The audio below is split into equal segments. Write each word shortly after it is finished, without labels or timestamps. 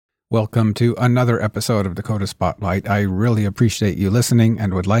Welcome to another episode of Dakota Spotlight. I really appreciate you listening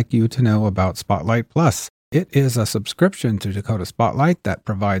and would like you to know about Spotlight Plus. It is a subscription to Dakota Spotlight that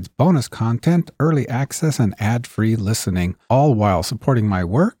provides bonus content, early access, and ad-free listening, all while supporting my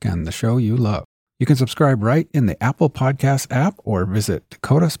work and the show you love. You can subscribe right in the Apple Podcast app or visit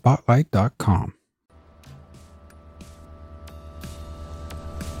dakotaspotlight.com.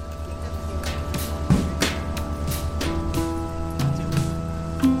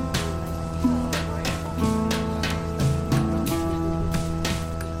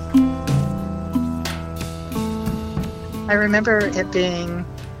 I remember it being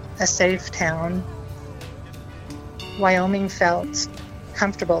a safe town. Wyoming felt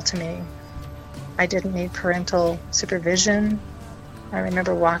comfortable to me. I didn't need parental supervision. I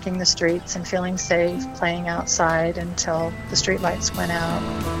remember walking the streets and feeling safe, playing outside until the streetlights went out.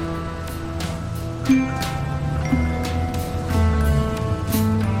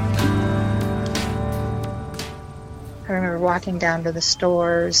 I remember walking down to the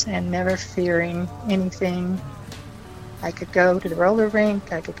stores and never fearing anything. I could go to the roller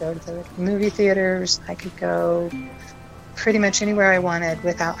rink, I could go to the movie theaters, I could go pretty much anywhere I wanted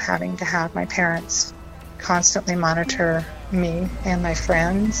without having to have my parents constantly monitor me and my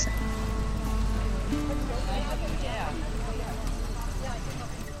friends.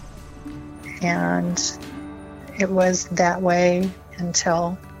 And it was that way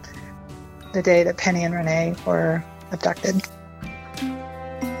until the day that Penny and Renee were abducted.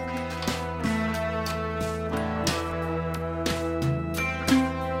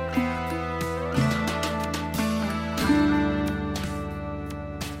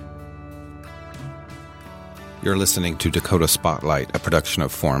 You're listening to Dakota Spotlight, a production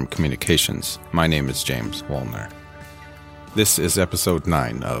of Forum Communications. My name is James Woolner. This is episode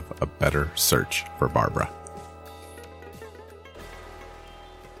 9 of A Better Search for Barbara.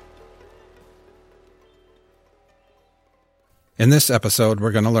 In this episode,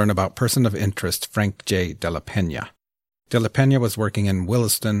 we're going to learn about person of interest Frank J. De La Pena. De La Pena was working in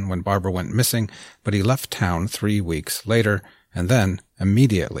Williston when Barbara went missing, but he left town 3 weeks later and then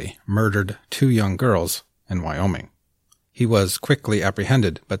immediately murdered 2 young girls in Wyoming. He was quickly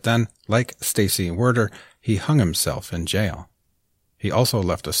apprehended, but then, like Stacy Werder, he hung himself in jail. He also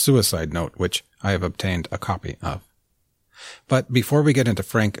left a suicide note, which I have obtained a copy of. But before we get into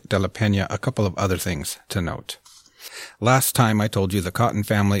Frank De La Pena, a couple of other things to note. Last time I told you the Cotton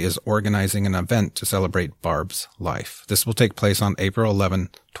family is organizing an event to celebrate Barb's life. This will take place on April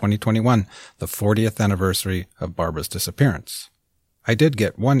 11, 2021, the 40th anniversary of Barbara's disappearance. I did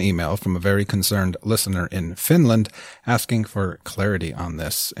get one email from a very concerned listener in Finland asking for clarity on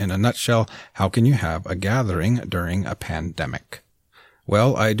this. In a nutshell, how can you have a gathering during a pandemic?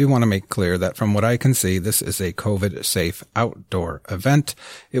 Well, I do want to make clear that from what I can see, this is a COVID-safe outdoor event.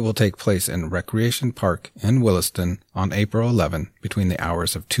 It will take place in Recreation Park in Williston on April 11 between the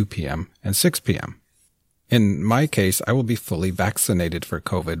hours of 2 p.m. and 6 p.m. In my case, I will be fully vaccinated for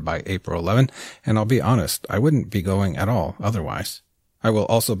COVID by April 11, and I'll be honest, I wouldn't be going at all otherwise. I will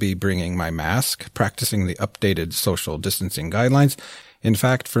also be bringing my mask, practicing the updated social distancing guidelines. In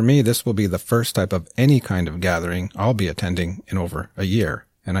fact, for me, this will be the first type of any kind of gathering I'll be attending in over a year,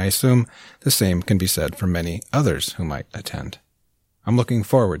 and I assume the same can be said for many others who might attend. I'm looking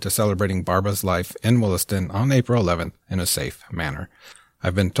forward to celebrating Barbara's life in Williston on April 11th in a safe manner.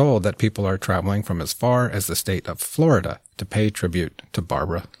 I've been told that people are traveling from as far as the state of Florida to pay tribute to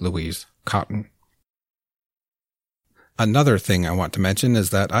Barbara Louise Cotton. Another thing I want to mention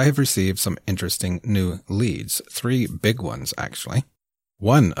is that I have received some interesting new leads, 3 big ones actually.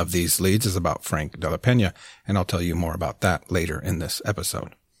 One of these leads is about Frank De La Pena, and I'll tell you more about that later in this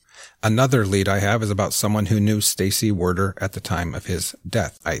episode. Another lead I have is about someone who knew Stacy Werder at the time of his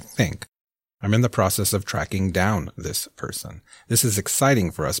death, I think. I'm in the process of tracking down this person. This is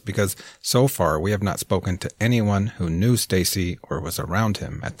exciting for us because so far we have not spoken to anyone who knew Stacy or was around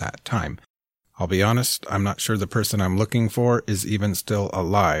him at that time. I'll be honest, I'm not sure the person I'm looking for is even still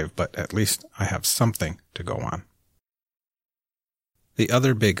alive, but at least I have something to go on. The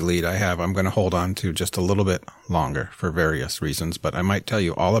other big lead I have I'm going to hold on to just a little bit longer for various reasons, but I might tell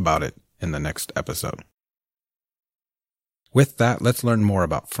you all about it in the next episode. With that, let's learn more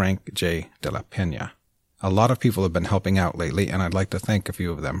about Frank J. De La Pena. A lot of people have been helping out lately, and I'd like to thank a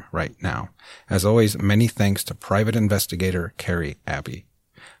few of them right now. As always, many thanks to private investigator Carrie Abbey.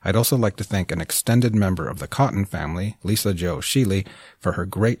 I'd also like to thank an extended member of the Cotton family, Lisa Jo Sheely, for her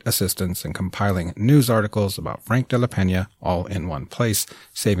great assistance in compiling news articles about Frank De La Pena all in one place,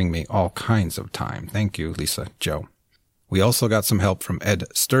 saving me all kinds of time. Thank you, Lisa Jo. We also got some help from Ed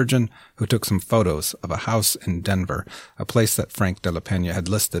Sturgeon, who took some photos of a house in Denver, a place that Frank de la Pena had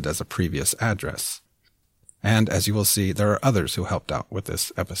listed as a previous address. And as you will see, there are others who helped out with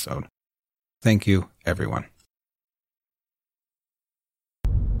this episode. Thank you, everyone.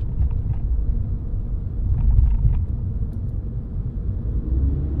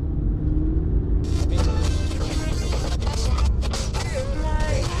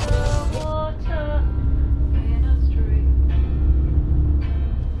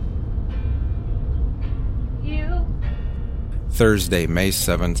 Thursday, May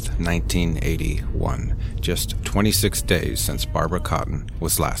 7th, 1981, just 26 days since Barbara Cotton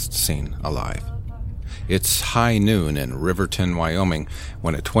was last seen alive. It's high noon in Riverton, Wyoming,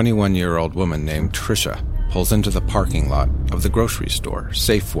 when a 21-year-old woman named Tricia pulls into the parking lot of the grocery store,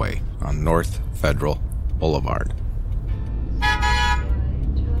 Safeway, on North Federal Boulevard.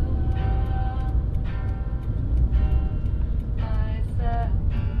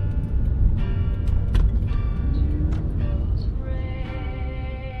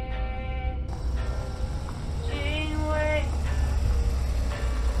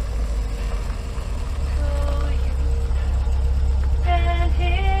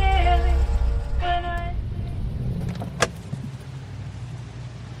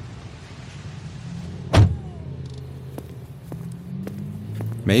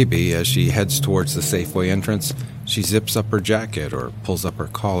 Maybe, as she heads towards the Safeway entrance, she zips up her jacket or pulls up her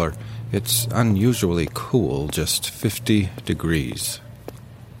collar. It's unusually cool, just 50 degrees.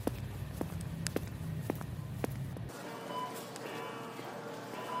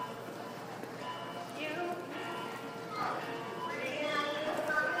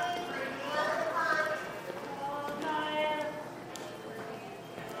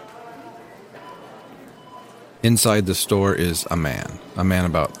 Inside the store is a man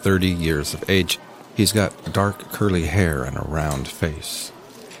about 30 years of age. He's got dark curly hair and a round face.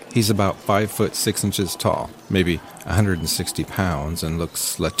 He's about 5 foot 6 inches tall, maybe 160 pounds, and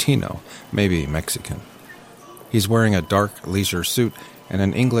looks Latino, maybe Mexican. He's wearing a dark leisure suit and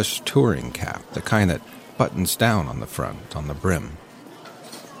an English touring cap, the kind that buttons down on the front, on the brim.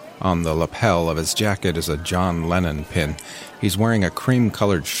 On the lapel of his jacket is a John Lennon pin. He's wearing a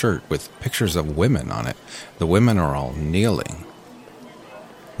cream-colored shirt with pictures of women on it. The women are all kneeling.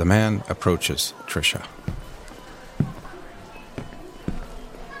 The man approaches Tricia.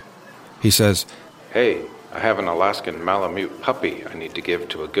 He says, "Hey, I have an Alaskan Malamute puppy I need to give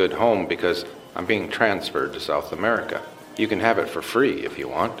to a good home because I'm being transferred to South America. You can have it for free if you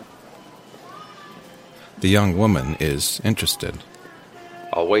want." The young woman is interested.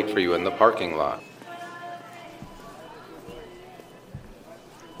 "I'll wait for you in the parking lot."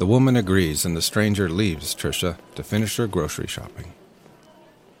 The woman agrees, and the stranger leaves Tricia to finish her grocery shopping.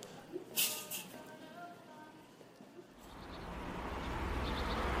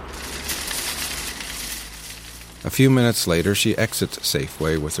 A few minutes later, she exits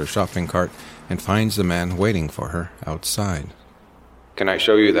Safeway with her shopping cart and finds the man waiting for her outside. "Can I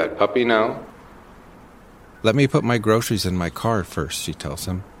show you that puppy now?" "Let me put my groceries in my car first," she tells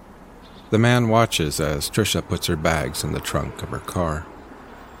him. The man watches as Tricia puts her bags in the trunk of her car.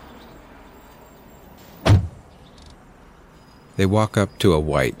 They walk up to a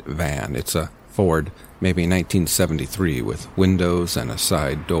white van. It's a Ford, maybe 1973, with windows and a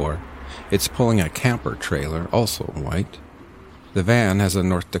side door. It's pulling a camper trailer, also white. The van has a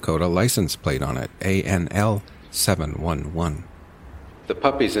North Dakota license plate on it, ANL 711. "The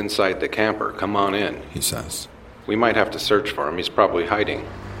puppy's inside the camper. Come on in," he says. "We might have to search for him. He's probably hiding."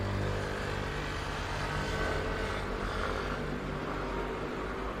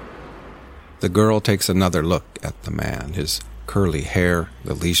 The girl takes another look at the man, his curly hair,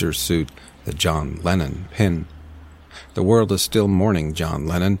 the leisure suit, the John Lennon pin. The world is still mourning John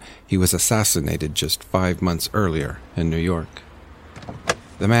Lennon. He was assassinated just 5 months earlier in New York.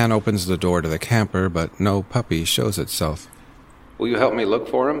 The man opens the door to the camper, but no puppy shows itself. "Will you help me look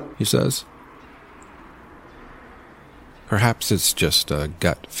for him?" he says. Perhaps it's just a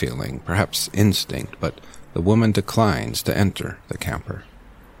gut feeling, perhaps instinct, but the woman declines to enter the camper.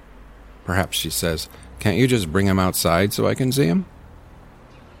 Perhaps she says, "Can't you just bring him outside so I can see him?"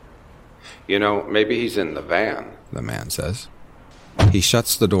 "You know, maybe he's in the van," the man says. He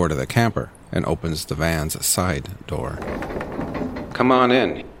shuts the door to the camper and opens the van's side door. "Come on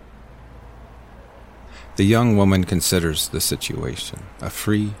in." The young woman considers the situation, a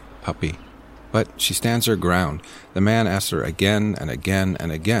free puppy. But she stands her ground. The man asks her again and again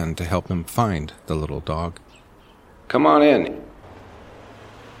and again to help him find the little dog. "Come on in."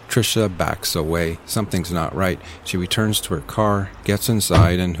 Tricia backs away. Something's not right. She returns to her car, gets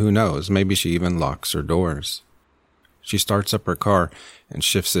inside, and who knows, maybe she even locks her doors. She starts up her car and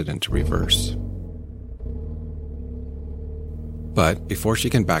shifts it into reverse. But before she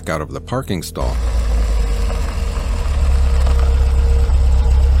can back out of the parking stall,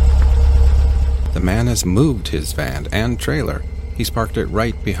 the man has moved his van and trailer. He's parked it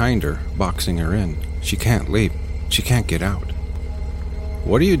right behind her, boxing her in. She can't leave. She can't get out.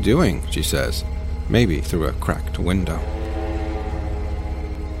 "What are you doing?" she says, maybe through a cracked window.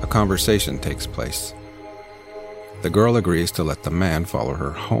 A conversation takes place. The girl agrees to let the man follow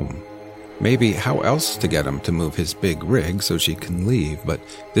her home. Maybe how else to get him to move his big rig so she can leave, but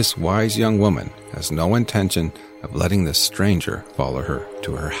this wise young woman has no intention of letting this stranger follow her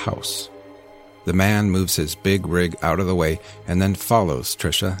to her house. The man moves his big rig out of the way and then follows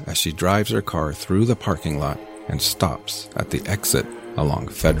Trisha as she drives her car through the parking lot and stops at the exit along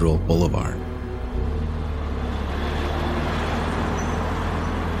Federal Boulevard.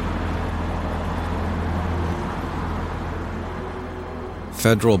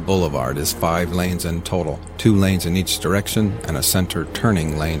 Federal Boulevard is 5 lanes in total, 2 lanes in each direction and a center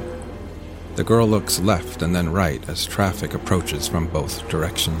turning lane. The girl looks left and then right as traffic approaches from both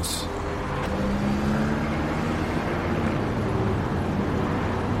directions.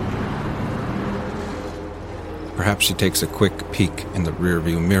 Perhaps she takes a quick peek in the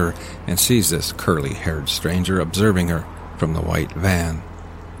rearview mirror and sees this curly-haired stranger observing her from the white van.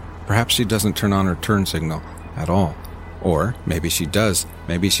 Perhaps she doesn't turn on her turn signal at all. Or maybe she does.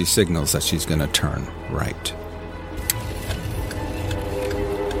 Maybe she signals that she's going to turn right.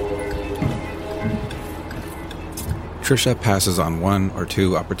 Trisha passes on 1 or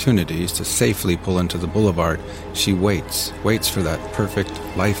 2 opportunities to safely pull into the boulevard. She waits for that perfect,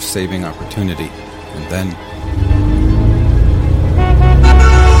 life-saving opportunity, and then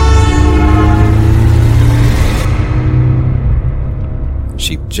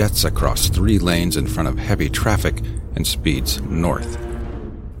she jets across 3 lanes in front of heavy traffic and speeds north,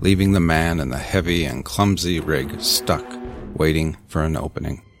 leaving the man and the heavy and clumsy rig stuck, waiting for an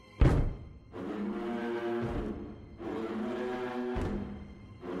opening.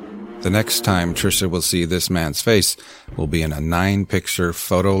 The next time Trisha will see this man's face will be in a 9-picture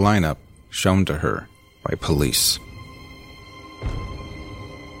photo lineup shown to her by police.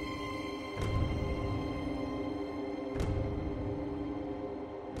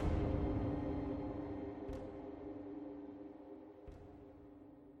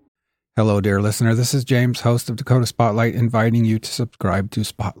 Hello, dear listener. This is James, host of Dakota Spotlight, inviting you to subscribe to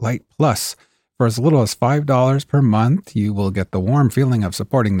Spotlight Plus. For as little as $5 per month, you will get the warm feeling of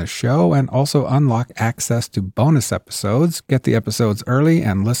supporting the show and also unlock access to bonus episodes, get the episodes early,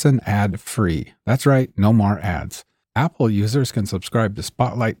 and listen ad-free. That's right, no more ads. Apple users can subscribe to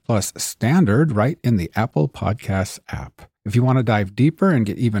Spotlight Plus Standard right in the Apple Podcasts app. If you want to dive deeper and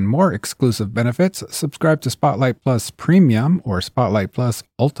get even more exclusive benefits, subscribe to Spotlight Plus Premium or Spotlight Plus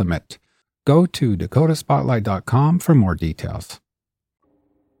Ultimate. Go to dakotaspotlight.com for more details.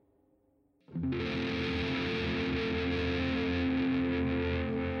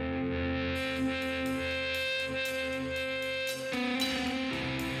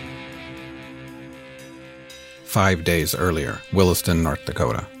 Five days earlier, Williston, North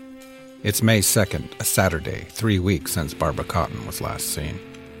Dakota. It's May 2nd, a Saturday, 3 weeks since Barbara Cotton was last seen.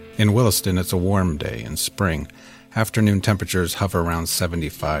 In Williston, it's a warm day in spring. Afternoon temperatures hover around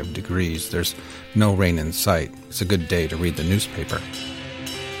 75 degrees. There's no rain in sight. It's a good day to read the newspaper.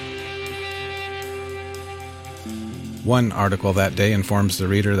 One article that day informs the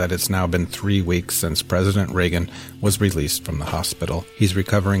reader that it's now been 3 weeks since President Reagan was released from the hospital. He's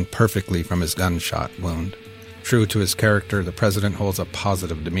recovering perfectly from his gunshot wound. True to his character, the president holds a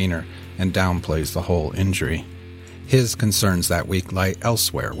positive demeanor and downplays the whole injury. His concerns that week lie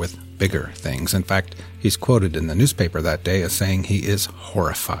elsewhere with bigger things. In fact, he's quoted in the newspaper that day as saying he is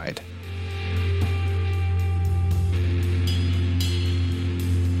horrified.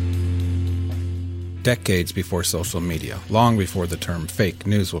 Decades before social media, long before the term fake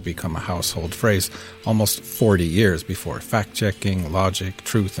news will become a household phrase, almost 40 years before fact-checking, logic,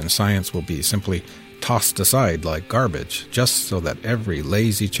 truth, and science will be simply tossed aside like garbage, just so that every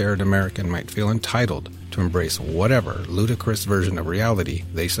lazy-chaired American might feel entitled to embrace whatever ludicrous version of reality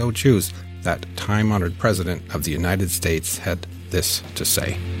they so choose, that time-honored President of the United States had this to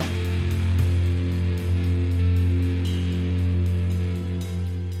say.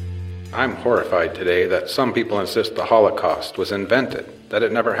 I'm horrified today that some people insist the Holocaust was invented, that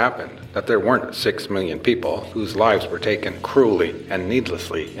it never happened, that there weren't 6 million people whose lives were taken cruelly and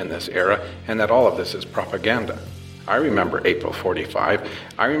needlessly in this era, and that all of this is propaganda. I remember April 45.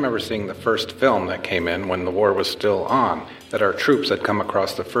 I remember seeing the first film that came in when the war was still on, that our troops had come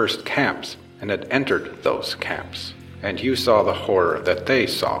across the first camps and had entered those camps. and you saw the horror that they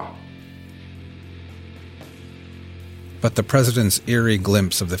saw. But the president's eerie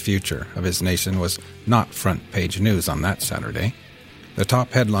glimpse of the future of his nation was not front-page news on that Saturday. The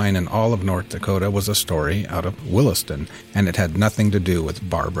top headline in all of North Dakota was a story out of Williston, and it had nothing to do with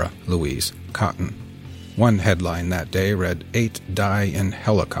Barbara Louise Cotton. One headline that day read, 8 die in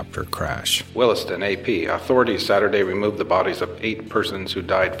helicopter crash. Williston, AP. Authorities Saturday removed the bodies of 8 persons who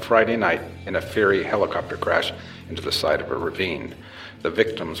died Friday night in a ferry helicopter crash into the side of a ravine. The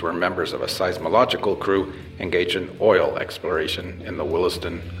victims were members of a seismological crew engaged in oil exploration in the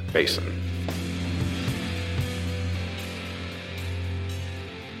Williston Basin.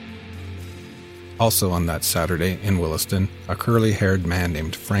 Also on that Saturday in Williston, a curly-haired man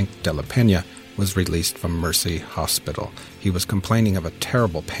named Frank De La Pena was released from Mercy Hospital. He was complaining of a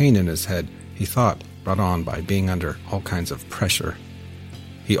terrible pain in his head, he thought, brought on by being under all kinds of pressure.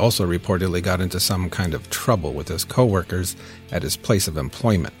 He also reportedly got into some kind of trouble with his co-workers at his place of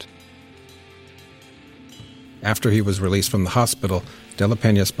employment. After he was released from the hospital, De La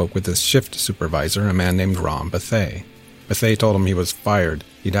Pena spoke with his shift supervisor, a man named Ron Bethea. Bethea told him he was fired.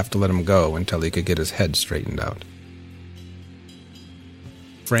 He'd have to let him go until he could get his head straightened out.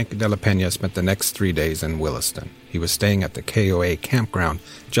 Frank De La Pena spent the next 3 days in Williston. He was staying at the KOA campground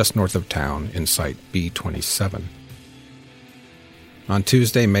just north of town in Site B27. On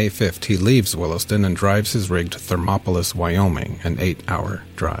Tuesday, May 5th, he leaves Williston and drives his rig to Thermopolis, Wyoming, an 8-hour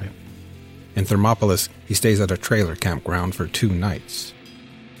drive. In Thermopolis, he stays at a trailer campground for 2 nights.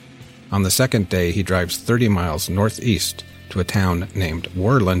 On the second day, he drives 30 miles northeast to a town named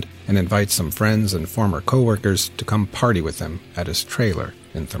Worland and invites some friends and former co-workers to come party with him at his trailer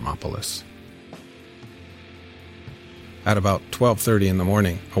in Thermopolis. At about 12:30 in the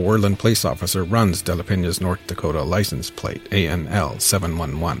morning, a Worland police officer runs De La Pena's North Dakota license plate, ANL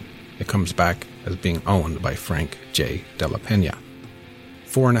 711. It comes back as being owned by Frank J. De La Pena.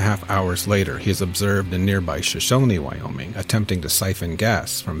 4.5 hours later, he is observed in nearby Shoshone, Wyoming, attempting to siphon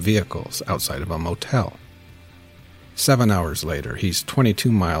gas from vehicles outside of a motel. 7 hours later, he's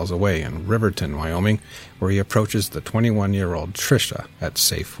 22 miles away in Riverton, Wyoming, where he approaches the 21-year-old Tricia at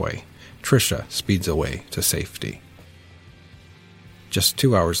Safeway. Tricia speeds away to safety. Just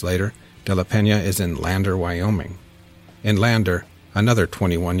 2 hours later, De La Pena is in Lander, Wyoming. In Lander, another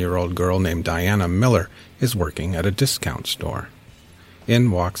 21-year-old girl named Diana Miller is working at a discount store.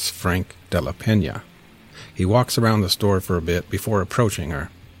 In walks Frank De La Pena. He walks around the store for a bit before approaching her.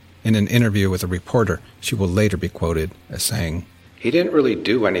 In an interview with a reporter, she will later be quoted as saying, "He didn't really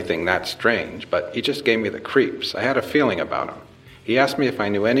do anything that strange, but he just gave me the creeps. I had a feeling about him. He asked me if I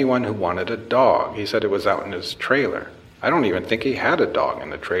knew anyone who wanted a dog. He said it was out in his trailer. I don't even think he had a dog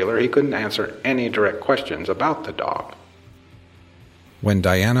in the trailer. He couldn't answer any direct questions about the dog." When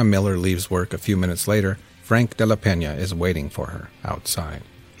Diana Miller leaves work a few minutes later, Frank De La Pena is waiting for her outside.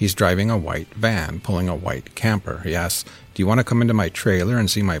 He's driving a white van, pulling a white camper. He asks, "Do you want to come into my trailer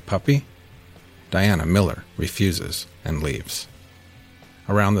and see my puppy?" Diana Miller refuses and leaves.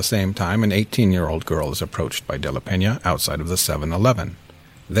 Around the same time, an 18-year-old girl is approached by De La Pena outside of the 7-Eleven.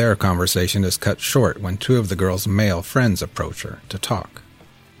 Their conversation is cut short when 2 of the girl's male friends approach her to talk.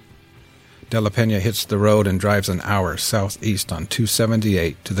 De La Pena hits the road and drives an hour southeast on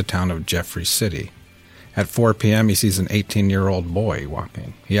 278 to the town of Jeffrey City. At 4 p.m., he sees an 18-year-old boy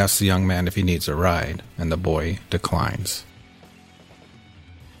walking. He asks the young man if he needs a ride, and the boy declines.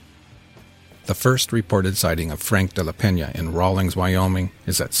 The first reported sighting of Frank De La Pena in Rawlins, Wyoming,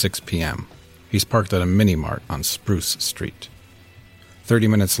 is at 6 p.m. He's parked at a mini-mart on Spruce Street. 30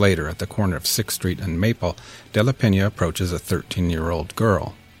 minutes later, at the corner of 6th Street and Maple, De La Pena approaches a 13-year-old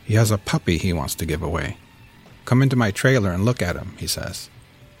girl. He has a puppy he wants to give away. "Come into my trailer and look at him," he says.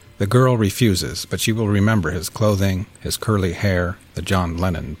 The girl refuses, but she will remember his clothing, his curly hair, the John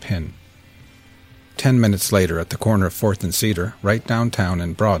Lennon pin. 10 minutes later, at the corner of 4th and Cedar, right downtown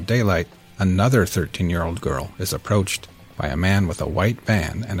in broad daylight, another 13-year-old girl is approached by a man with a white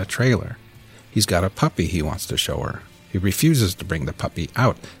van and a trailer. He's got a puppy he wants to show her. He refuses to bring the puppy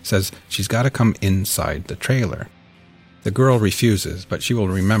out, says she's got to come inside the trailer. The girl refuses, but she will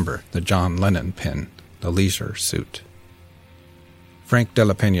remember the John Lennon pin, the leisure suit. Frank De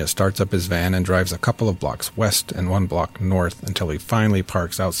La Pena starts up his van and drives a couple of blocks west and 1 block north until he finally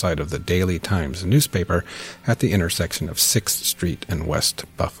parks outside of the Daily Times newspaper at the intersection of 6th Street and West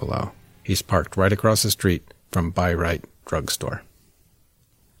Buffalo. He's parked right across the street from Buy Right Drugstore.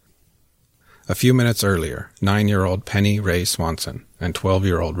 A few minutes earlier, 9-year-old Penny Ray Swanson and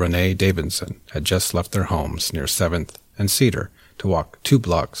 12-year-old Renee Davidson had just left their homes near 7th and Cedar to walk 2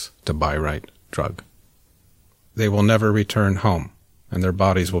 blocks to Buy Right Drug. They will never return home, and their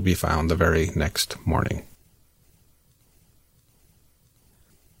bodies will be found the very next morning.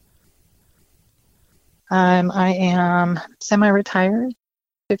 I am semi-retired,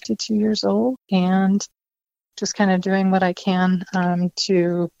 52 years old, and just kind of doing what I can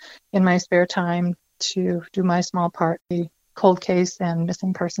in my spare time, to do my small part, the cold case and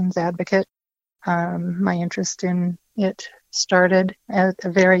missing persons advocate. My interest in it started at a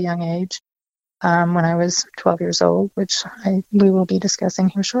very young age, when I was 12 years old, which we will be discussing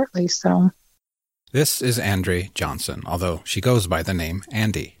here shortly. So, this is Andre Johnson, although she goes by the name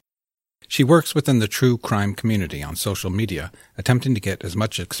Andy. She works within the true crime community on social media, attempting to get as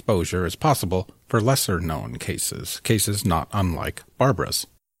much exposure as possible for lesser-known cases not unlike Barbara's.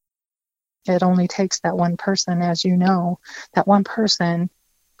 It only takes that one person, as you know, that one person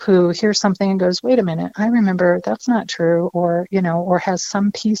who hears something and goes, wait a minute, I remember that's not true, or has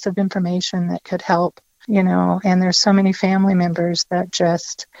some piece of information that could help, and there's so many family members that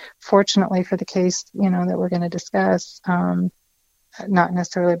just, fortunately for the case, that we're going to discuss, not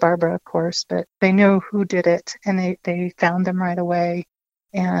necessarily Barbara, of course, but they knew who did it, and they found them right away.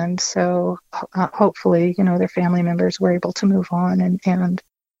 And so hopefully, their family members were able to move on and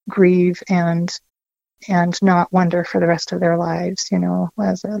grieve and not wonder for the rest of their lives,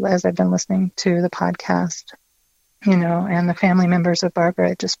 as I've been listening to the podcast, and the family members of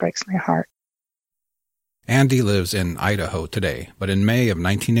Barbara, it just breaks my heart. Andy lives in Idaho today, but in May of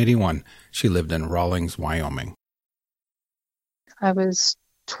 1981, she lived in Rawlins, Wyoming. I was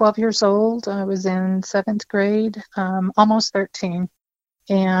 12 years old. I was in 7th grade, almost 13.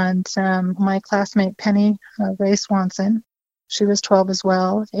 And my classmate, Penny Ray Swanson, she was 12 as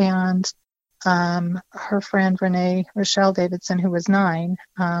well. And her friend, Renee Rochelle Davidson, who was 9,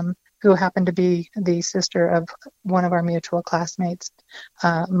 who happened to be the sister of one of our mutual classmates,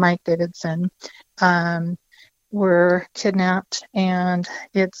 Mike Davidson, were kidnapped, and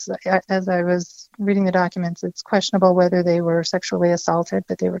it's, as I was reading the documents, it's questionable whether they were sexually assaulted,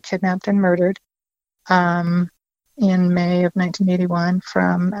 but they were kidnapped and murdered in May of 1981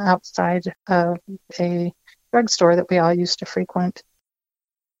 from outside of a drugstore that we all used to frequent.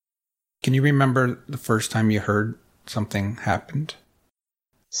 Can you remember the first time you heard something happened?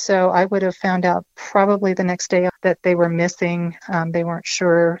 So I would have found out probably the next day that they were missing. They weren't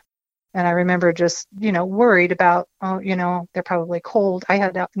sure. And I remember just, worried about, they're probably cold. I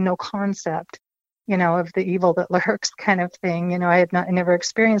had no concept, of the evil that lurks kind of thing. I never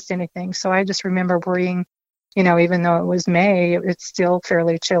experienced anything. So I just remember worrying, even though it was May, it's still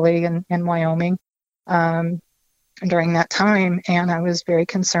fairly chilly in Wyoming during that time. And I was very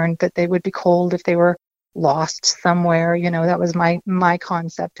concerned that they would be cold if they were lost somewhere. That was my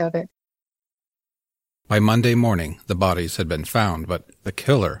concept of it. By Monday morning, the bodies had been found, but the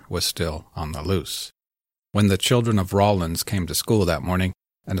killer was still on the loose. When the children of Rawlins came to school that morning,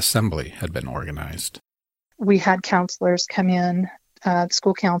 an assembly had been organized. We had counselors come in,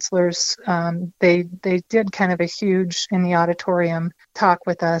 school counselors. They did kind of a huge, in the auditorium, talk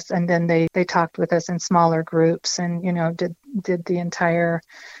with us, and then they talked with us in smaller groups and, did the entire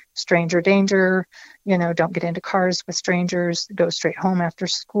stranger danger, don't get into cars with strangers, go straight home after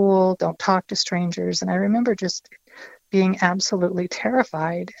school, don't talk to strangers. And I remember just being absolutely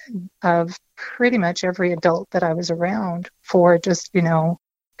terrified of pretty much every adult that I was around for just,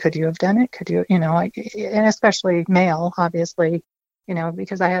 could you have done it? Could you, and especially male, obviously,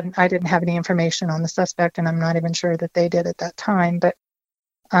 because I didn't have any information on the suspect, and I'm not even sure that they did at that time. But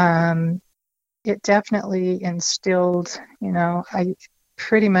it definitely instilled, I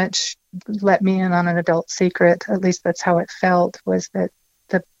pretty much let me in on an adult secret. At least that's how it felt, was that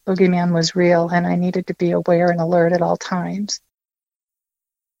the boogeyman was real and I needed to be aware and alert at all times.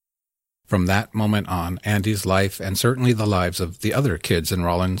 From that moment on, Andy's life, and certainly the lives of the other kids in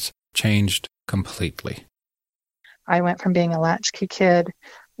Rawlins, changed completely. I went from being a latchkey kid,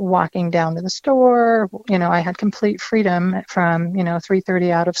 walking down to the store. I had complete freedom from,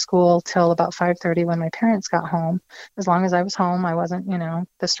 3:30 out of school till about 5:30 when my parents got home. As long as I was home, I wasn't,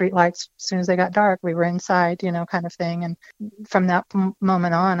 the street lights, as soon as they got dark, we were inside, kind of thing. And from that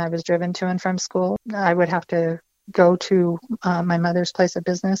moment on, I was driven to and from school. I would have to go to my mother's place of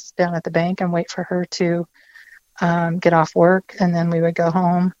business down at the bank and wait for her to get off work, and then we would go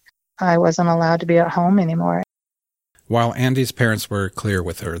home. I wasn't allowed to be at home anymore. While Andy's parents were clear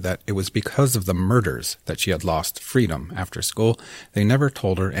with her that it was because of the murders that she had lost freedom after school, they never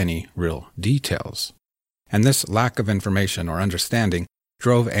told her any real details. And this lack of information or understanding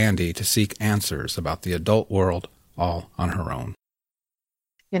drove Andy to seek answers about the adult world all on her own.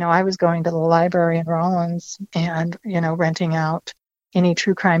 I was going to the library in Rawlins and, renting out any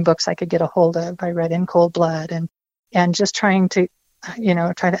true crime books I could get a hold of. I read In Cold Blood and just trying to,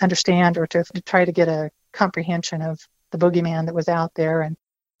 try to understand or to try to get a comprehension of the boogeyman that was out there. And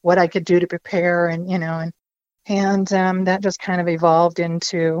what I could do to prepare, and that just kind of evolved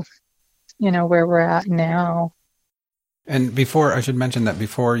into, where we're at now. And I should mention that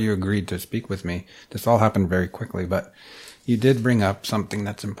before you agreed to speak with me, this all happened very quickly, but you did bring up something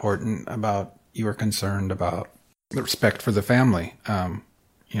that's important about you were concerned about the respect for the family,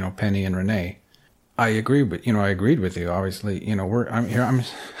 Penny and Renee. I agreed with you. Obviously,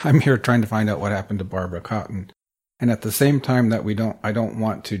 I'm here trying to find out what happened to Barbara Cotton. And at the same time that I don't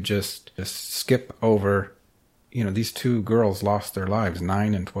want to just skip over, these two girls lost their lives,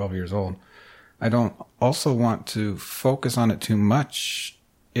 9 and 12 years old. I don't also want to focus on it too much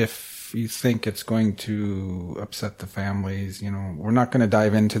if you think it's going to upset the families. We're not going to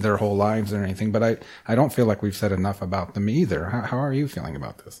dive into their whole lives or anything, but I don't feel like we've said enough about them either. How are you feeling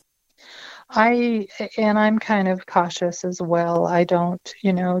about this? I'm kind of cautious as well. I don't,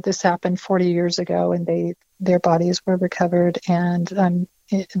 this happened 40 years ago, and their bodies were recovered, and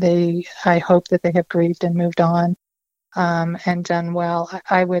I hope that they have grieved and moved on, and done well.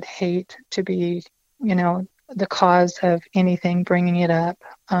 I would hate to be, the cause of anything bringing it up.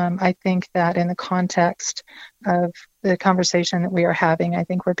 I think that in the context of the conversation that we are having, I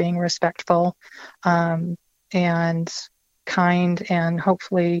think we're being respectful, and kind, and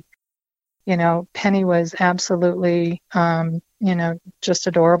hopefully, Penny was absolutely, just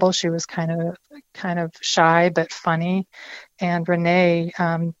adorable. She was kind of shy but funny. And Renee,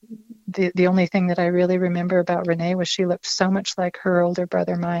 the only thing that I really remember about Renee was she looked so much like her older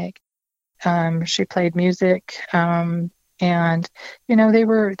brother Mike. She played music, and they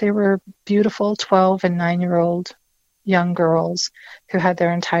were beautiful 12 and 9-year-old young girls who had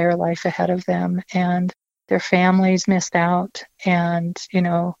their entire life ahead of them, and their families missed out, and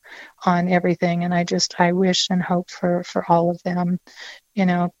on everything. And I wish and hope for all of them,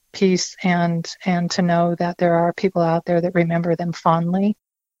 peace, and to know that there are people out there that remember them fondly,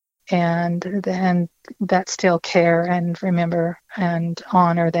 and that still care and remember and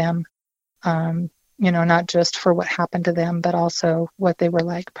honor them, not just for what happened to them, but also what they were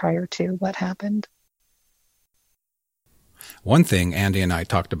like prior to what happened. One thing Andy and I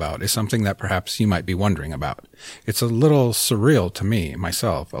talked about is something that perhaps you might be wondering about. It's a little surreal to me,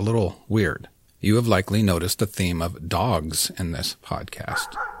 myself, a little weird. You have likely noticed a theme of dogs in this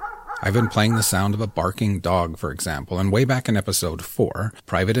podcast. I've been playing the sound of a barking dog, for example, and way back in episode 4,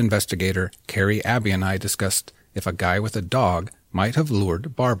 private investigator Carrie Abbey and I discussed if a guy with a dog might have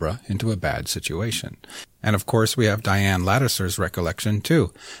lured Barbara into a bad situation. And of course we have Diane Lattiser's recollection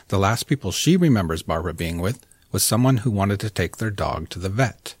too. The last people she remembers Barbara being with was someone who wanted to take their dog to the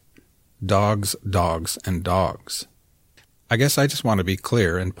vet. Dogs, dogs, and dogs. I guess I just want to be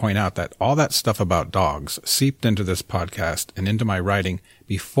clear and point out that all that stuff about dogs seeped into this podcast and into my writing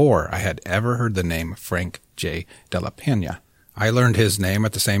before I had ever heard the name Frank J. Della Pena. I learned his name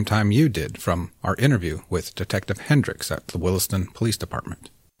at the same time you did from our interview with Detective Hendricks at the Williston Police Department.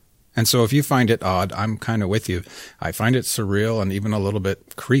 And so if you find it odd, I'm kind of with you. I find it surreal and even a little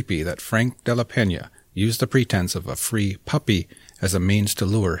bit creepy that Frank Della Pena used the pretense of a free puppy as a means to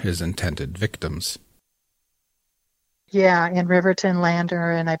lure his intended victims. Yeah, in Riverton,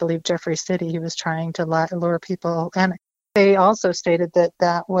 Lander, and I believe Jeffrey City, he was trying to lure people. And they also stated that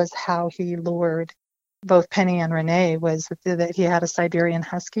that was how he lured both Penny and Renee, was that he had a Siberian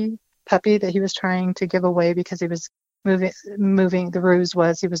Husky puppy that he was trying to give away because he was moving. The ruse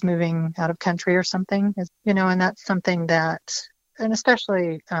was he was moving out of country or something, and that's something that, and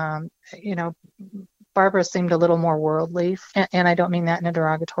especially, Barbara seemed a little more worldly, and I don't mean that in a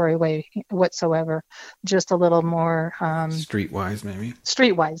derogatory way whatsoever, just a little more... streetwise, maybe?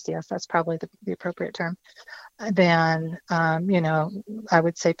 Streetwise, yes, that's probably the appropriate term. Then, I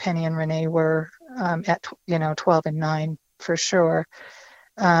would say Penny and Renee were at 12 and 9 for sure.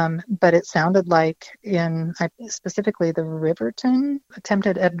 But it sounded like in specifically the Riverton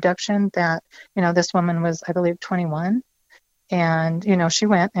attempted abduction that, this woman was, I believe, 21. And, she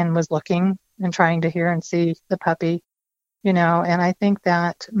went and was looking and trying to hear and see the puppy, and I think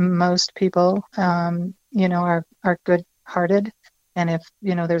that most people, are good-hearted. And if,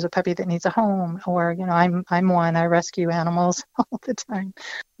 there's a puppy that needs a home, or, I'm one, I rescue animals all the time,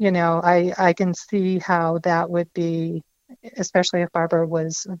 I can see how that would be, especially if Barbara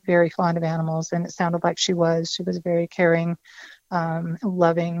was very fond of animals, and it sounded like she was a very caring,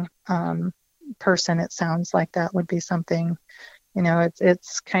 loving person. It sounds like that would be something, it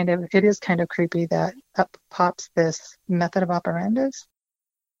is kind of creepy that up pops this method of operandus.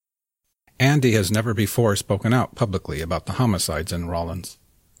 Andy has never before spoken out publicly about the homicides in Rawlins.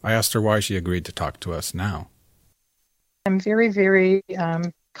 I asked her why she agreed to talk to us now. I'm very, very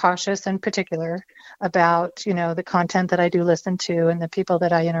cautious and particular about, the content that I do listen to and the people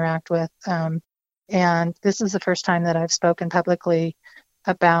that I interact with. And this is the first time that I've spoken publicly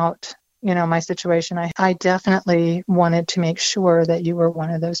about, my situation. I definitely wanted to make sure that you were one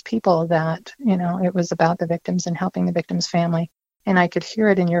of those people that, it was about the victims and helping the victim's family. And I could hear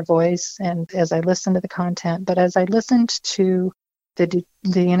it in your voice and as I listened to the content. But as I listened to the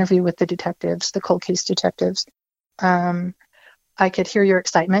interview with the detectives, the cold case detectives, I could hear your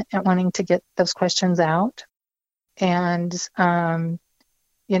excitement at wanting to get those questions out. And, and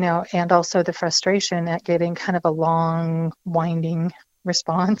also the frustration at getting kind of a long, winding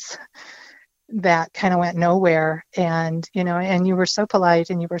response that kind of went nowhere. And, and you were so polite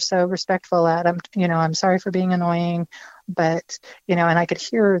and you were so respectful at them, I'm sorry for being annoying, but, and I could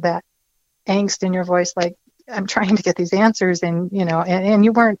hear that angst in your voice, like, I'm trying to get these answers and, and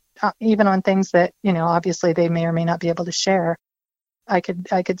you weren't even on things that, obviously they may or may not be able to share. I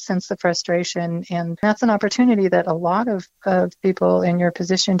could sense the frustration, and that's an opportunity that a lot of people in your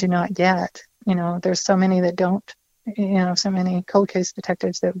position do not get. There's so many that don't, so many cold case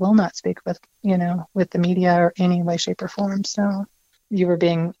detectives that will not speak with, with the media or any way, shape, or form. So you were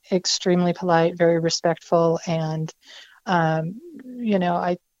being extremely polite, very respectful, and, I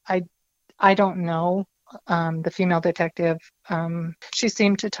don't know the female detective. She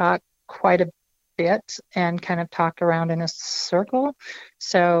seemed to talk quite a bit and kind of talk around in a circle.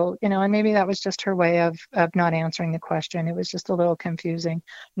 So, and maybe that was just her way of not answering the question. It was just a little confusing,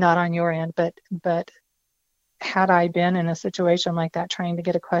 not on your end, but had I been in a situation like that, trying to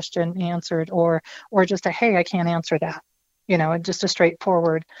get a question answered or just a, hey, I can't answer that, just a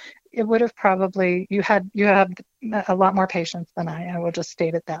straightforward, it would have probably, you have a lot more patience than I will just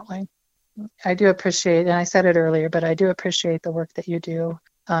state it that way. I do appreciate, and I said it earlier, but I do appreciate the work that you do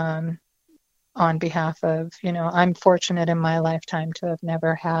on behalf of, I'm fortunate in my lifetime to have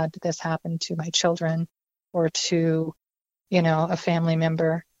never had this happen to my children or to, a family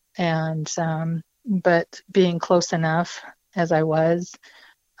member. And, but being close enough as I was,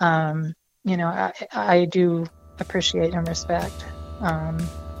 I do appreciate and respect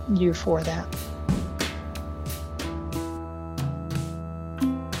you for that.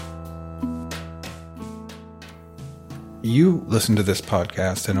 You listen to this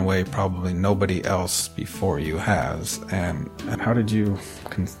podcast in a way probably nobody else before you has. And how did you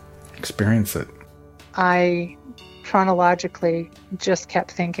experience it? I chronologically just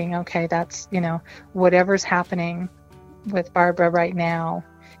kept thinking, okay, that's, whatever's happening with Barbara right now,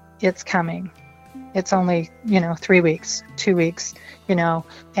 it's coming. It's only, 3 weeks, 2 weeks,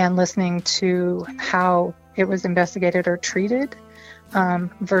 and listening to how it was investigated or treated.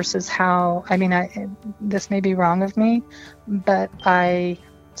 Versus how, this may be wrong of me, but I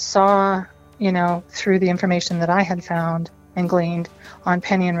saw, through the information that I had found and gleaned on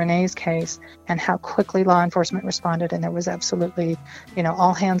Penny and Renee's case and how quickly law enforcement responded. And there was absolutely,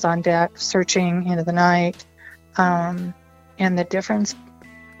 all hands on deck, searching into the night. And the difference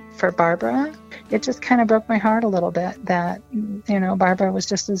for Barbara, it just kind of broke my heart a little bit that, Barbara was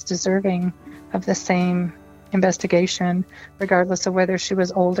just as deserving of the same investigation, regardless of whether she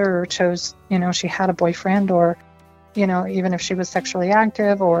was older or chose, she had a boyfriend or, even if she was sexually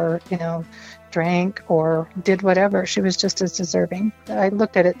active or, drank or did whatever, she was just as deserving. I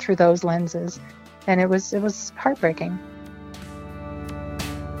looked at it through those lenses and it was heartbreaking.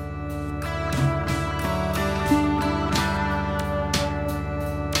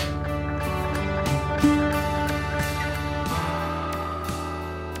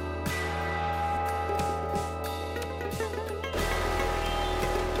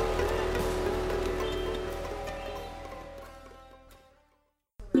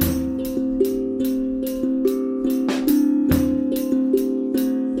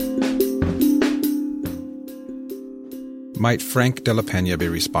 Might Frank De La Pena be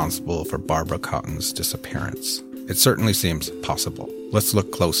responsible for Barbara Cotton's disappearance? It certainly seems possible. Let's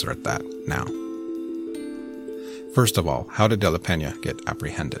look closer at that now. First of all, how did De La Pena get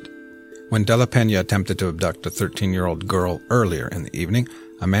apprehended? When De La Pena attempted to abduct a 13-year-old girl earlier in the evening,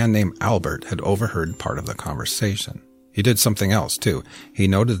 a man named Albert had overheard part of the conversation. He did something else, too. He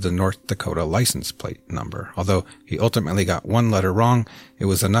noted the North Dakota license plate number. Although he ultimately got one letter wrong, it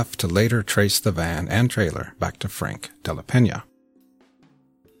was enough to later trace the van and trailer back to Frank De La Pena.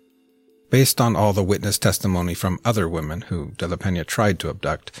 Based on all the witness testimony from other women who De La Pena tried to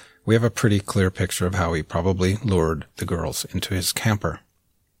abduct, we have a pretty clear picture of how he probably lured the girls into his camper.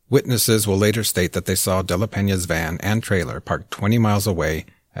 Witnesses will later state that they saw De La Pena's van and trailer parked 20 miles away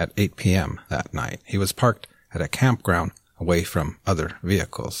at 8 p.m. that night. He was parked at a campground away from other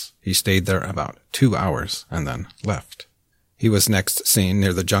vehicles. He stayed there about 2 hours and then left. He was next seen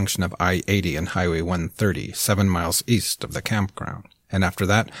near the junction of I-80 and Highway 130, 7 miles east of the campground, and after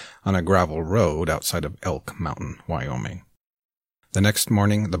that on a gravel road outside of Elk Mountain, Wyoming. The next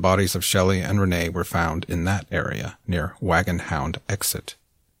morning, the bodies of Shelley and Renee were found in that area near Wagon Hound Exit.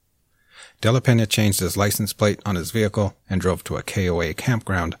 De La Pena changed his license plate on his vehicle and drove to a KOA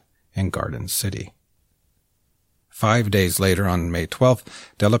campground in Garden City. 5 days later, on May 12th,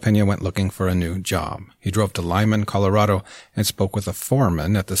 De La Pena went looking for a new job. He drove to Lyman, Colorado, and spoke with a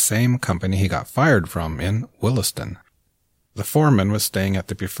foreman at the same company he got fired from in Williston. The foreman was staying at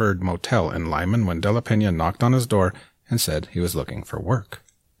the Preferred Motel in Lyman when De La Pena knocked on his door and said he was looking for work.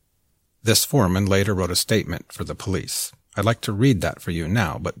 This foreman later wrote a statement for the police. I'd like to read that for you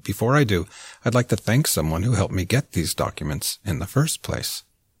now, but before I do, I'd like to thank someone who helped me get these documents in the first place.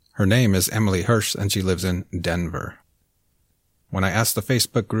 Her name is Emily Hirsch, and she lives in Denver. When I asked the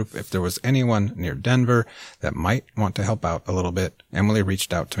Facebook group if there was anyone near Denver that might want to help out a little bit, Emily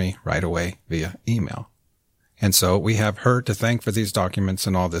reached out to me right away via email. And so we have her to thank for these documents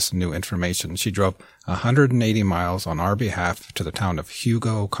and all this new information. She drove 180 miles on our behalf to the town of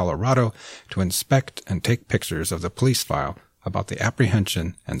Hugo, Colorado, to inspect and take pictures of the police file about the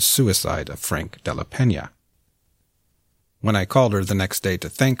apprehension and suicide of Frank De La Pena. When I called her the next day to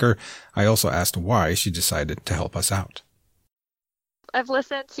thank her, I also asked why she decided to help us out. I've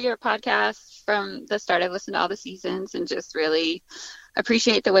listened to your podcast from the start. I've listened to all the seasons and just really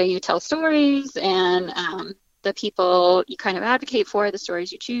appreciate the way you tell stories and the people you kind of advocate for, the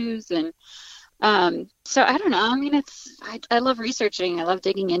stories you choose. And so I don't know. I mean, I love researching. I love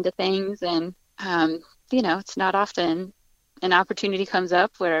digging into things. And, it's not often an opportunity comes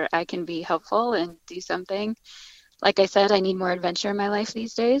up where I can be helpful and do something. Like I said, I need more adventure in my life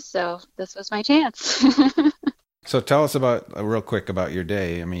these days, so this was my chance. So tell us real quick about your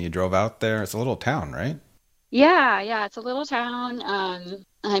day. I mean, you drove out there. It's a little town, right? Yeah, it's a little town.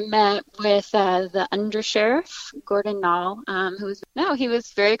 I met with the undersheriff, Gordon Nall, he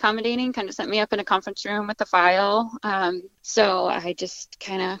was very accommodating, kind of sent me up in a conference room with the file. So I just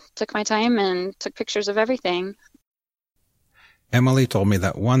kind of took my time and took pictures of everything. Emily told me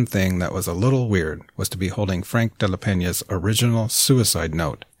that one thing that was a little weird was to be holding Frank De La Pena's original suicide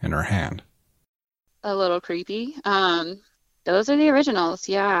note in her hand. A little creepy. Those are the originals,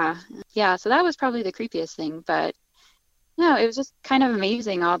 yeah. Yeah, so that was probably the creepiest thing, but no, it was just kind of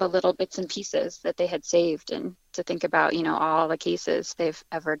amazing, all the little bits and pieces that they had saved, and to think about, all the cases they've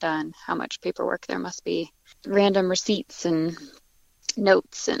ever done, how much paperwork there must be, random receipts and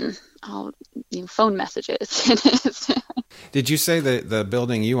notes and all phone messages. Did you say that the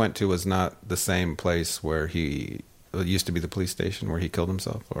building you went to was not the same place where it used to be the police station where he killed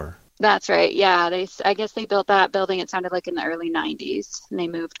himself, or? That's right. Yeah, I guess they built that building. It sounded like in the early 90s, and they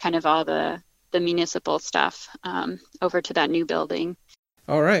moved kind of all the municipal stuff over to that new building.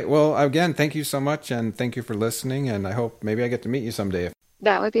 All right. Well, again, thank you so much, and thank you for listening, and I hope maybe I get to meet you someday.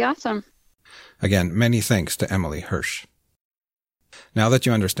 That would be awesome. Again, many thanks to Emily Hirsch. Now that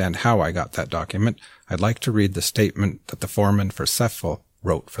you understand how I got that document, I'd like to read the statement that the foreman for Cephal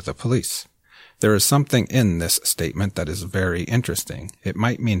wrote for the police. There is something in this statement that is very interesting. It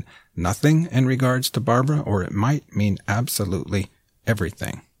might mean nothing in regards to Barbara, or it might mean absolutely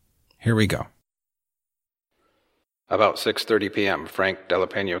everything. Here we go. About 6:30 p.m., Frank De La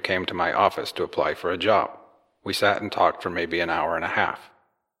Pena came to my office to apply for a job. We sat and talked for maybe an hour and a half.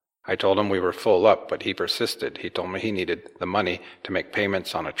 I told him we were full up, but he persisted. He told me he needed the money to make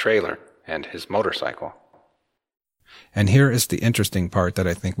payments on a trailer and his motorcycle. And here is the interesting part that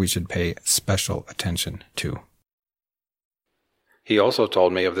I think we should pay special attention to. He also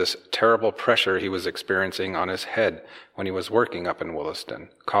told me of this terrible pressure he was experiencing on his head when he was working up in Williston,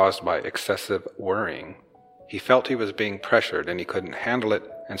 caused by excessive worrying. He felt he was being pressured and he couldn't handle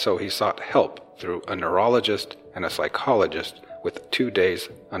it, and so he sought help through a neurologist and a psychologist with 2 days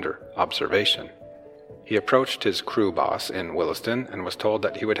under observation. He approached his crew boss in Williston and was told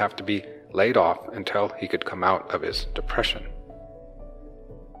that he would have to be laid off until he could come out of his depression.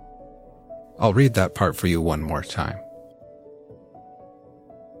 I'll read that part for you one more time.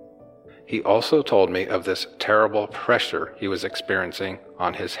 He also told me of this terrible pressure he was experiencing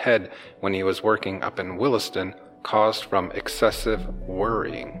on his head when he was working up in Williston, caused from excessive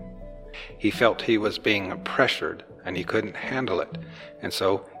worrying. He felt he was being pressured and he couldn't handle it, and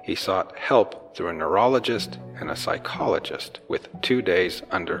so he sought help through a neurologist and a psychologist with 2 days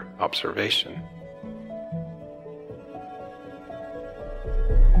under observation.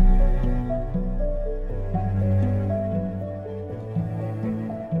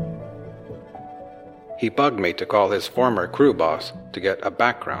 He bugged me to call his former crew boss to get a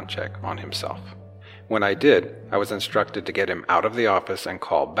background check on himself. When I did, I was instructed to get him out of the office and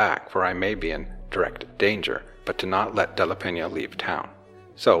call back, for I may be in direct danger, but to not let De La Pena leave town.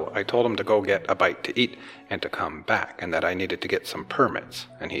 So I told him to go get a bite to eat and to come back, and that I needed to get some permits,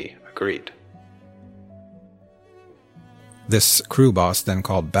 and he agreed. This crew boss then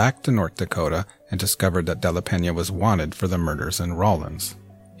called back to North Dakota and discovered that De La Pena was wanted for the murders in Rawlins.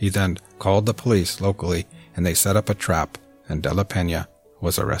 He then called the police locally, and they set up a trap, and De La Pena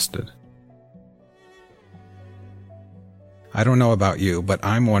was arrested. I don't know about you, but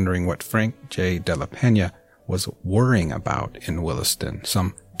I'm wondering what Frank J. De La Pena was worrying about in Williston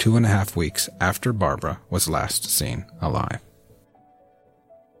some 2.5 weeks after Barbara was last seen alive.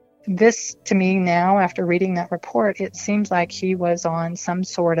 This, to me now, after reading that report, it seems like he was on some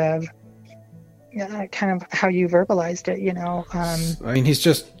sort of, kind of how you verbalized it, I mean, he's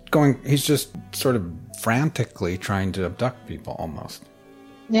just sort of frantically trying to abduct people almost.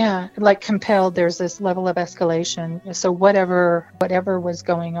 Yeah, like compelled. There's this level of escalation. So whatever was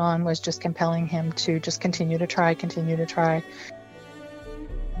going on was just compelling him to just continue to try.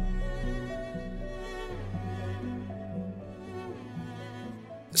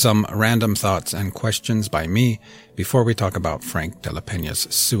 Some random thoughts and questions by me before we talk about Frank De La Pena's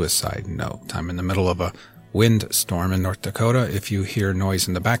suicide note. I'm in the middle of a windstorm in North Dakota. If you hear noise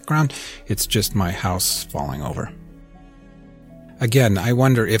in the background, it's just my house falling over. Again, I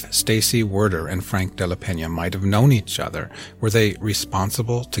wonder if Stacy Werder and Frank De La Pena might have known each other. Were they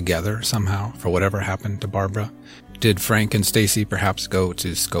responsible together somehow for whatever happened to Barbara? Did Frank and Stacy perhaps go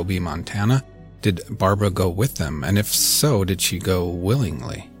to Scobie, Montana? Did Barbara go with them? And if so, did she go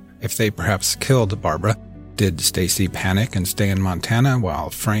willingly? If they perhaps killed Barbara, did Stacy panic and stay in Montana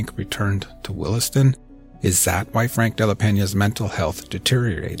while Frank returned to Williston? Is that why Frank De La Pena's mental health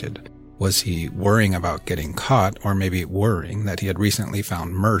deteriorated? Was he worrying about getting caught, or maybe worrying that he had recently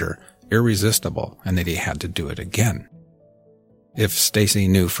found murder irresistible and that he had to do it again? If Stacy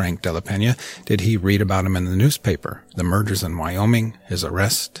knew Frank De La Pena, did he read about him in the newspaper? The murders in Wyoming, his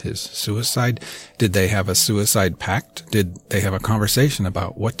arrest, his suicide? Did they have a suicide pact? Did they have a conversation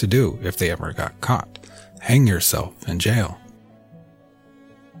about what to do if they ever got caught? Hang yourself in jail.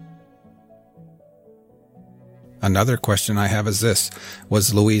 Another question I have is this: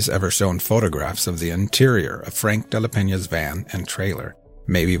 was Louise ever shown photographs of the interior of Frank De La Pena's van and trailer?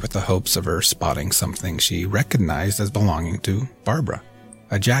 Maybe with the hopes of her spotting something she recognized as belonging to Barbara.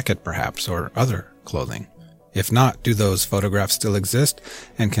 A jacket perhaps, or other clothing. If not, do those photographs still exist,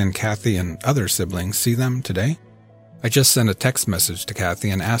 and can Kathy and other siblings see them today? I just sent a text message to Kathy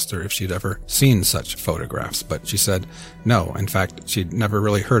and asked her if she'd ever seen such photographs, but she said no. In fact, she'd never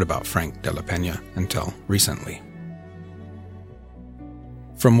really heard about Frank De La Pena until recently.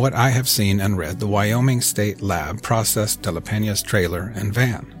 From what I have seen and read, the Wyoming State Lab processed De La Pena's trailer and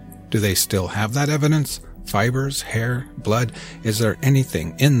van. Do they still have that evidence? Fibers, hair, blood? Is there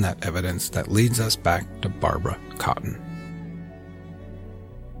anything in that evidence that leads us back to Barbara Cotton?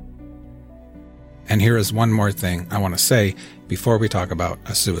 And here is one more thing I want to say before we talk about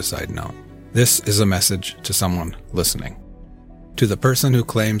a suicide note. This is a message to someone listening. To the person who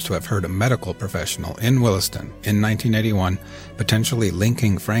claims to have heard a medical professional in Williston in 1981 potentially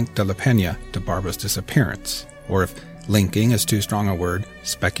linking Frank De La Pena to Barbara's disappearance, or if linking is too strong a word,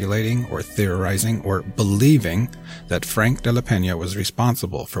 speculating or theorizing or believing that Frank De La Pena was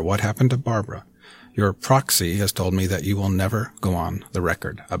responsible for what happened to Barbara, your proxy has told me that you will never go on the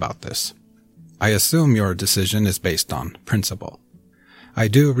record about this. I assume your decision is based on principle. I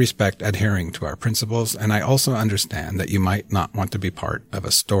do respect adhering to our principles, and I also understand that you might not want to be part of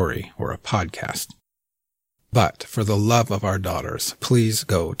a story or a podcast. But for the love of our daughters, please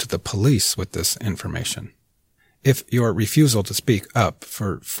go to the police with this information. If your refusal to speak up,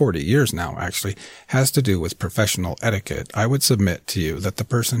 for 40 years now actually, has to do with professional etiquette, I would submit to you that the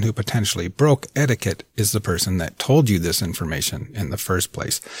person who potentially broke etiquette is the person that told you this information in the first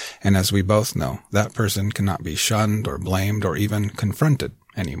place. And as we both know, that person cannot be shunned or blamed or even confronted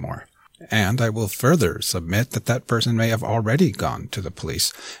anymore. And I will further submit that that person may have already gone to the police.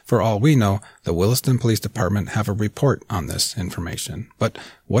 For all we know, the Williston Police Department have a report on this information. But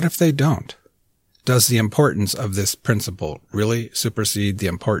what if they don't? Does the importance of this principle really supersede the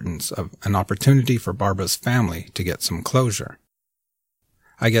importance of an opportunity for Barbara's family to get some closure?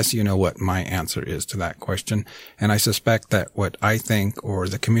 I guess you know what my answer is to that question, and I suspect that what I think or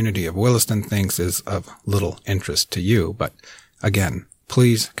the community of Williston thinks is of little interest to you, but again,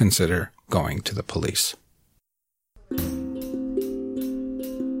 please consider going to the police.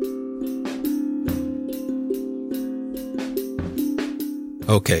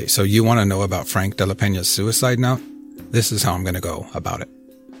 Okay, so you want to know about Frank De La Pena's suicide note? This is how I'm going to go about it.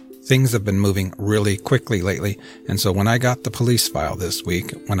 Things have been moving really quickly lately, and so when I got the police file this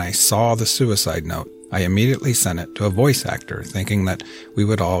week, when I saw the suicide note, I immediately sent it to a voice actor, thinking that we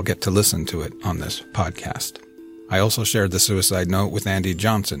would all get to listen to it on this podcast. I also shared the suicide note with Andy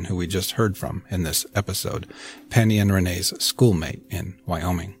Johnson, who we just heard from in this episode, Penny and Renee's schoolmate in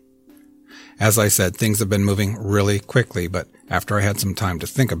Wyoming. As I said, things have been moving really quickly, but after I had some time to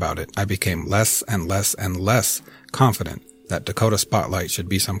think about it, I became less and less and less confident that Dakota Spotlight should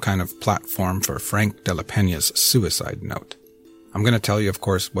be some kind of platform for Frank De La Pena's suicide note. I'm going to tell you, of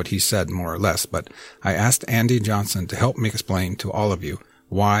course, what he said more or less, but I asked Andy Johnson to help me explain to all of you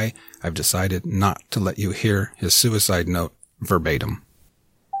why I've decided not to let you hear his suicide note verbatim.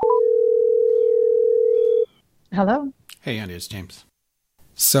 Hello? Hey, Andy, it's James.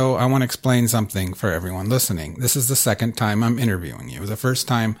 So I want to explain something for everyone listening. This is the second time I'm interviewing you. The first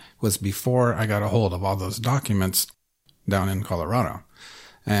time was before I got a hold of all those documents down in Colorado.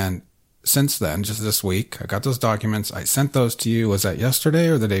 And since then, just this week, I got those documents. I sent those to you. Was that yesterday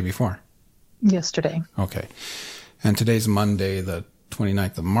or the day before? Yesterday. Okay. And today's Monday, the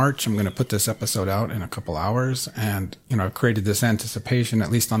 29th of March. I'm going to put this episode out in a couple hours. And, I've created this anticipation,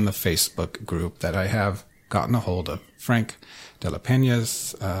 at least on the Facebook group, that I have gotten a hold of Frank De La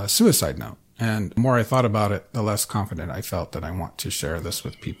Pena's suicide note. And the more I thought about it, the less confident I felt that I want to share this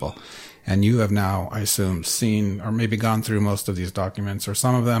with people. And you have now, I assume, seen or maybe gone through most of these documents or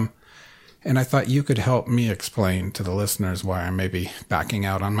some of them. And I thought you could help me explain to the listeners why I may be backing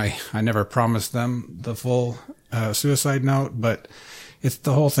out on I never promised them the full suicide note, but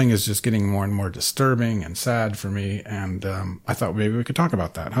the whole thing is just getting more and more disturbing and sad for me. And I thought maybe we could talk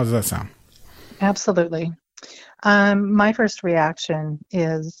about that. How does that sound? Absolutely. My first reaction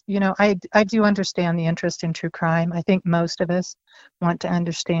is, I do understand the interest in true crime. I think most of us want to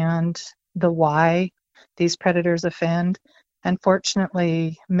understand the why these predators offend.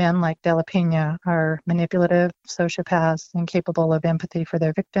 Unfortunately, men like De La Pena are manipulative, sociopaths, incapable of empathy for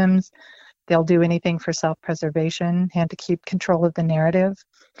their victims. They'll do anything for self-preservation and to keep control of the narrative.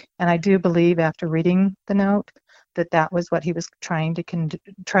 And I do believe, after reading the note, that was what he was trying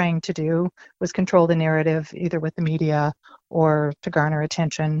to do, was control the narrative, either with the media or to garner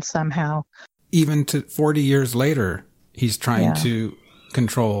attention somehow. Even to 40 years later, he's trying to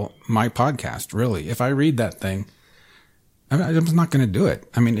control my podcast, really. If I read that thing, I'm just not going to do it.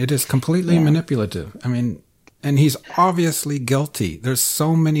 It is completely manipulative. And he's obviously guilty. There's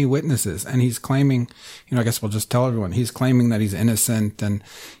so many witnesses, and he's claiming, I guess we'll just tell everyone, he's claiming that he's innocent and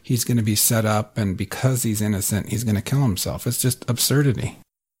he's going to be set up, and because he's innocent, he's going to kill himself. It's just absurdity.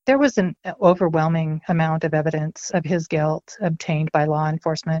 There was an overwhelming amount of evidence of his guilt obtained by law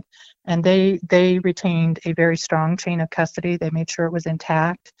enforcement, and they retained a very strong chain of custody. They made sure it was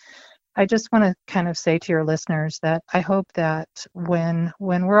intact. I just want to kind of say to your listeners that I hope that when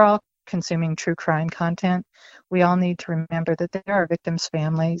we're all consuming true crime content, we all need to remember that there are victims'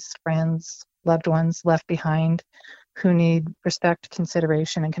 families, friends, loved ones left behind who need respect,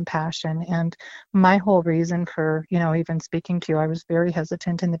 consideration, and compassion. And my whole reason for, even speaking to you, I was very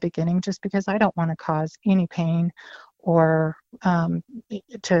hesitant in the beginning just because I don't want to cause any pain or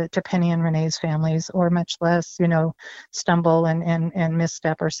to Penny and Renee's families, or much less, stumble and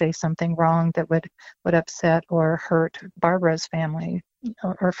misstep or say something wrong that would upset or hurt Barbara's family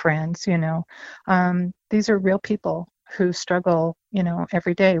or friends. These are real people who struggle,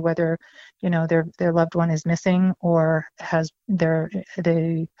 every day, whether, their loved one is missing or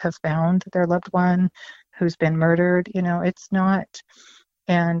they have found their loved one who's been murdered. It's not.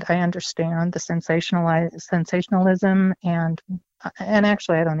 And I understand the sensationalism, and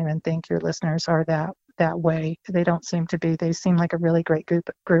actually, I don't even think your listeners are that way. They don't seem to be. They seem like a really great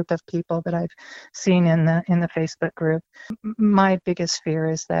group of people that I've seen in the Facebook group. My biggest fear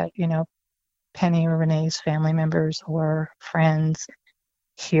is that Penny or Renee's family members or friends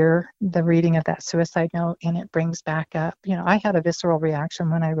hear the reading of that suicide note, and it brings back up. I had a visceral reaction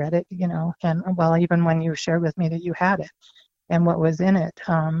when I read it. And even when you shared with me that you had it and what was in it,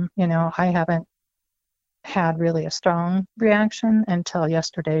 I haven't had really a strong reaction until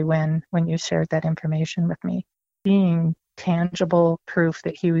yesterday when you shared that information with me. Being tangible proof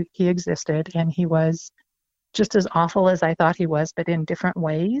that he existed, and he was just as awful as I thought he was, but in different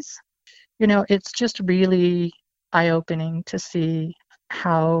ways. It's just really eye-opening to see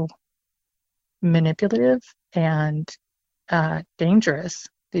how manipulative and dangerous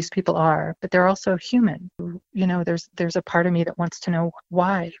these people are, but they're also human. There's a part of me that wants to know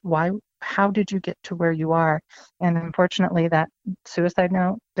why, how did you get to where you are? And unfortunately, that suicide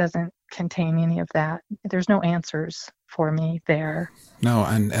note doesn't contain any of that. There's no answers for me there. No,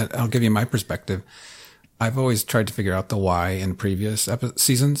 and I'll give you my perspective. I've always tried to figure out the why in previous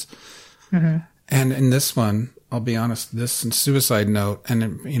seasons. Mm-hmm. And in this one, I'll be honest, this suicide note,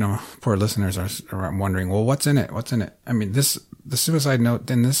 and, you know, poor listeners are wondering, well, what's in it? What's in it? I mean, the suicide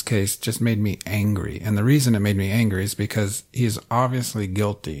note in this case just made me angry. And the reason it made me angry is because he's obviously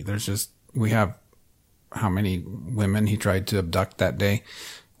guilty. We have how many women he tried to abduct that day,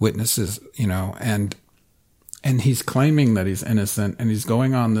 witnesses, you know, and he's claiming that he's innocent, and he's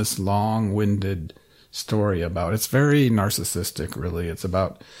going on this long-winded story about, it's very narcissistic, really. It's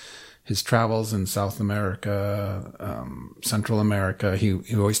about his travels in South America, Central America.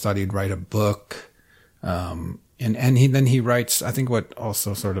 He always thought he'd write a book. And then he writes, I think what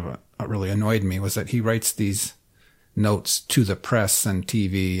also sort of really annoyed me was that he writes these notes to the press and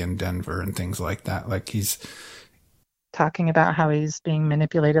TV in Denver and things like that. Like he's talking about how he's being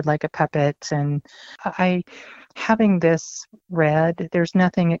manipulated like a puppet. And having this read, there's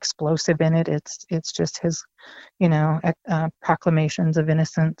nothing explosive in it. It's just his, you know, proclamations of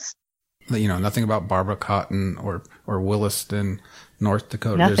innocence. You know, nothing about Barbara Cotton or Williston, North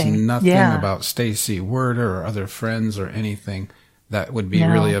Dakota. Nothing. There's nothing Yeah. about Stacy Werder or other friends or anything that would be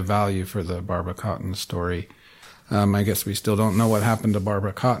really of value for the Barbara Cotton story. I guess we still don't know what happened to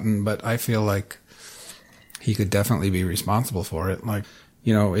Barbara Cotton, but I feel like he could definitely be responsible for it. Like,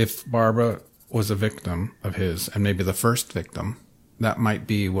 you know, if Barbara was a victim of his, and maybe the first victim, that might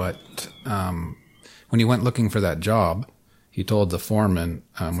be what, when he went looking for that job, he told the foreman,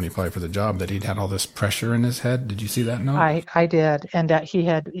 when he applied for the job, that he'd had all this pressure in his head. Did you see that note? I did, and that he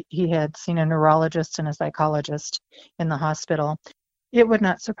had seen a neurologist and a psychologist in the hospital. It would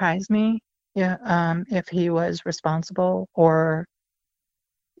not surprise me, if he was responsible or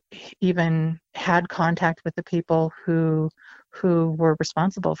even had contact with the people who were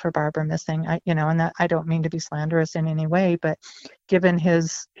responsible for Barbara missing. And that I don't mean to be slanderous in any way, but given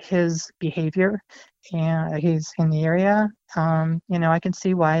his behavior, and he's in the area, I can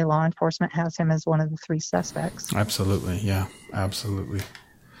see why law enforcement has him as one of the 3 suspects. Absolutely. Yeah, absolutely.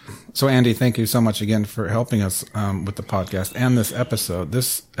 So, Andy, thank you so much again for helping us with the podcast and this episode.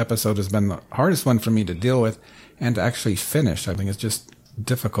 This episode has been the hardest one for me to deal with and to actually finish. I think it's just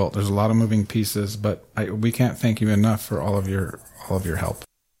difficult. There's a lot of moving pieces, but we can't thank you enough for all of your help.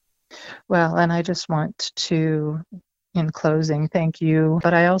 Well, and I just want to, in closing, thank you.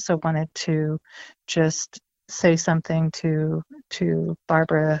 But I also wanted to just say something to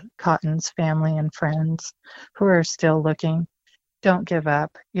Barbara Cotton's family and friends who are still looking. Don't give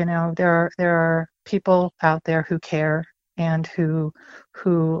up. You know, there are people out there who care and who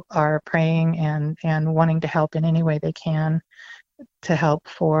are praying and wanting to help in any way they can to help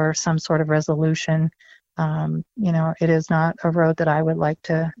for some sort of resolution. It is not a road that I would like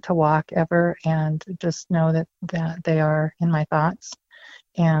to walk ever, and just know that they are in my thoughts.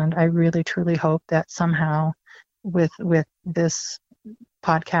 And I really, truly hope that somehow with this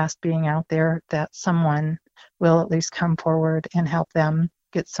podcast being out there, that someone will at least come forward and help them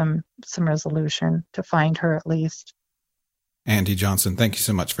get some resolution to find her at least. Andy Johnson, thank you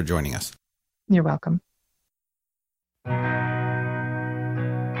so much for joining us. You're welcome.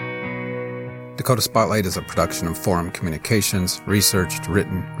 Dakota Spotlight is a production of Forum Communications, researched,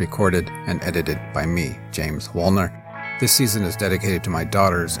 written, recorded, and edited by me, James Woolner. This season is dedicated to my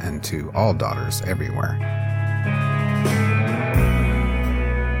daughters and to all daughters everywhere.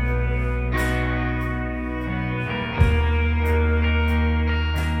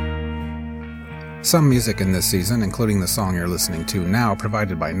 Some music in this season, including the song you're listening to now,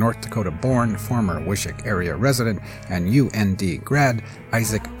 provided by North Dakota-born, former Wishick area resident, and UND grad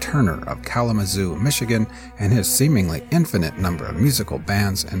Isaac Turner of Kalamazoo, Michigan, and his seemingly infinite number of musical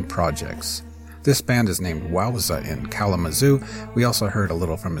bands and projects. This band is named Wowza in Kalamazoo. We also heard a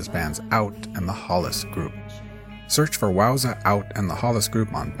little from his bands Out and the Hollis Group. Search for Wowza, Out, and the Hollis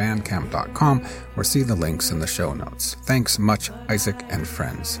Group on Bandcamp.com or see the links in the show notes. Thanks much, Isaac and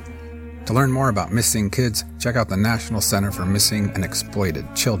friends. To learn more about missing kids, check out the National Center for Missing and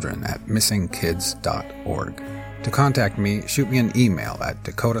Exploited Children at missingkids.org. To contact me, shoot me an email at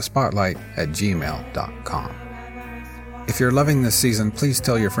dakotaspotlight@gmail.com. If you're loving this season, please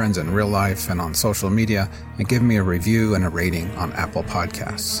tell your friends in real life and on social media, and give me a review and a rating on Apple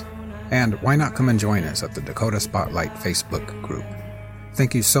Podcasts. And why not come and join us at the Dakota Spotlight Facebook group?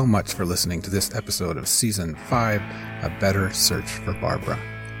 Thank you so much for listening to this episode of Season 5, A Better Search for Barbara.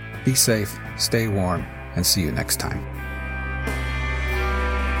 Be safe, stay warm, and see you next time.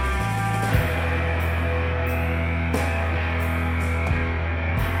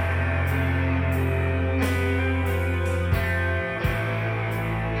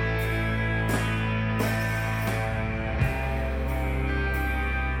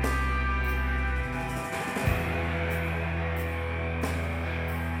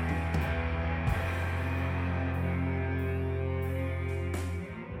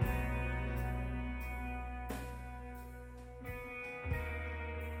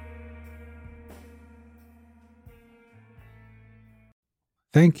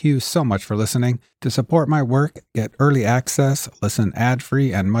 Thank you so much for listening. To support my work, get early access, listen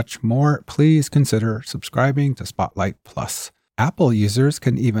ad-free, and much more, please consider subscribing to Spotlight Plus. Apple users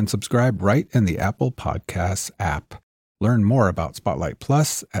can even subscribe right in the Apple Podcasts app. Learn more about Spotlight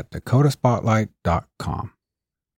Plus at dakotaspotlight.com.